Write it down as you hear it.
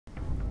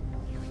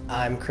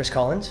I'm Chris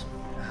Collins.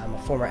 I'm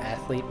a former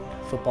athlete,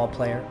 football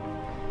player,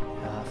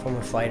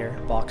 former fighter,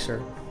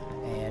 boxer,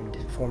 and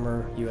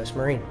former U.S.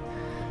 Marine.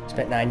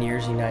 Spent 9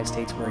 years in the United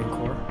States Marine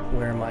Corps,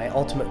 where my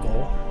ultimate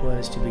goal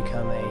was to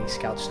become a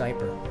scout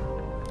sniper.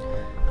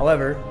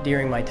 However,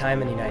 during my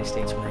time in the United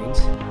States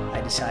Marines,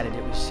 I decided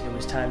it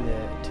was time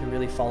to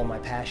really follow my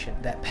passion.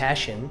 That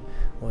passion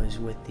was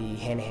with the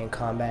hand-to-hand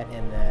combat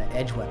and the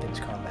edge weapons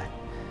combat.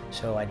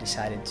 So I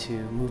decided to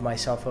move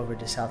myself over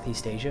to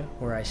Southeast Asia,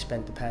 where I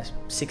spent the past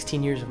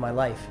 16 years of my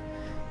life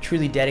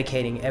truly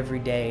dedicating every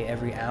day,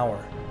 every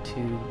hour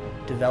to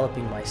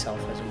developing myself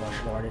as a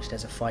martial artist,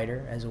 as a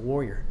fighter, as a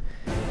warrior.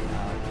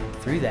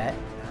 Through that,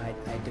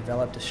 I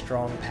developed a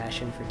strong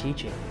passion for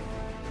teaching.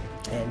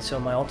 And so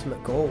my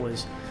ultimate goal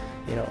was,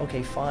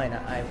 okay, fine,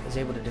 I was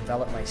able to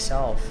develop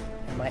myself.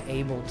 Am I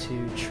able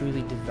to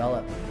truly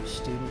develop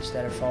students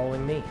that are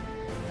following me?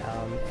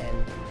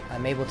 And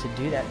I'm able to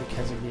do that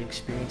because of the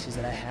experiences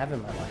that I have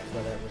in my life,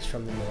 whether it was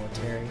from the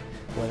military,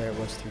 whether it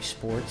was through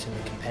sports and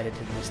the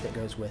competitiveness that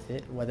goes with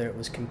it, whether it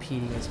was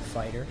competing as a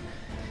fighter.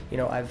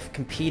 I've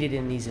competed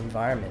in these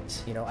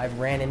environments. I've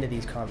ran into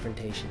these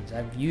confrontations.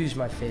 I've used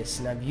my fists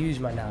and I've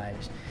used my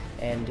knives.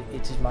 And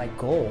it is my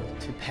goal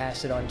to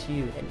pass it on to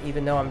you. And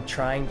even though I'm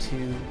trying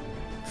to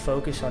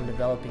focus on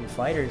developing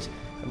fighters,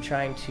 I'm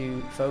trying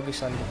to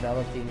focus on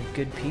developing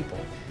good people.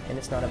 And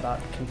it's not about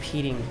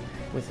competing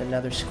with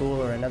another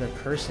school or another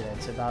person.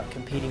 It's about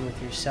competing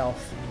with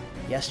yourself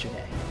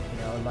yesterday.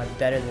 Am I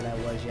better than I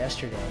was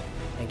yesterday?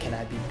 And can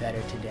I be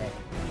better today?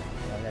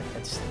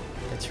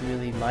 That's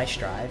really my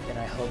strive, and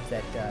I hope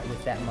that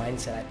with that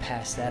mindset I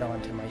pass that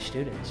on to my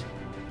students.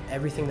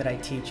 Everything that I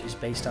teach is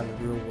based on the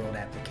real-world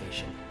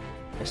application.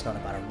 It's not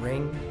about a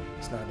ring,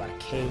 it's not about a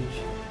cage,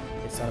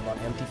 it's not about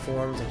empty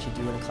forms that you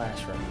do in a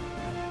classroom.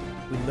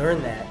 We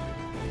learn that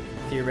in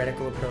the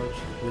theoretical approach,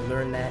 we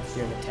learn that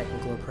here in the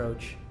technical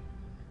approach,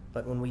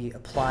 but when we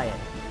apply it,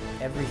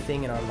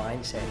 everything in our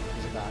mindset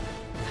is about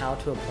how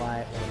to apply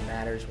it when it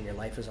matters, when your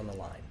life is on the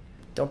line.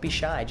 Don't be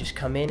shy, just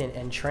come in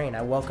and train.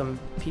 I welcome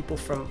people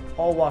from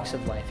all walks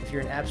of life. If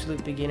you're an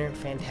absolute beginner,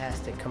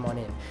 fantastic, come on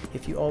in.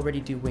 If you already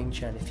do Wing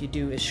Chun, if you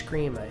do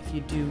Eskrima, if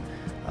you do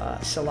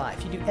Silat,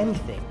 if you do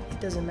anything,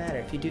 it doesn't matter.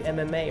 If you do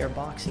MMA or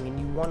boxing and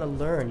you want to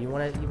learn, you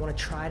want to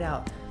try it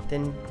out,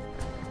 then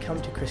come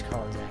to Chris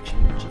Collins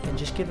Action and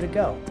just give it a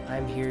go.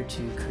 I'm here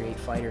to create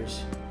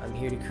fighters. I'm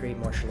here to create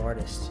martial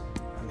artists.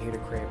 I'm here to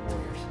create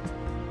warriors.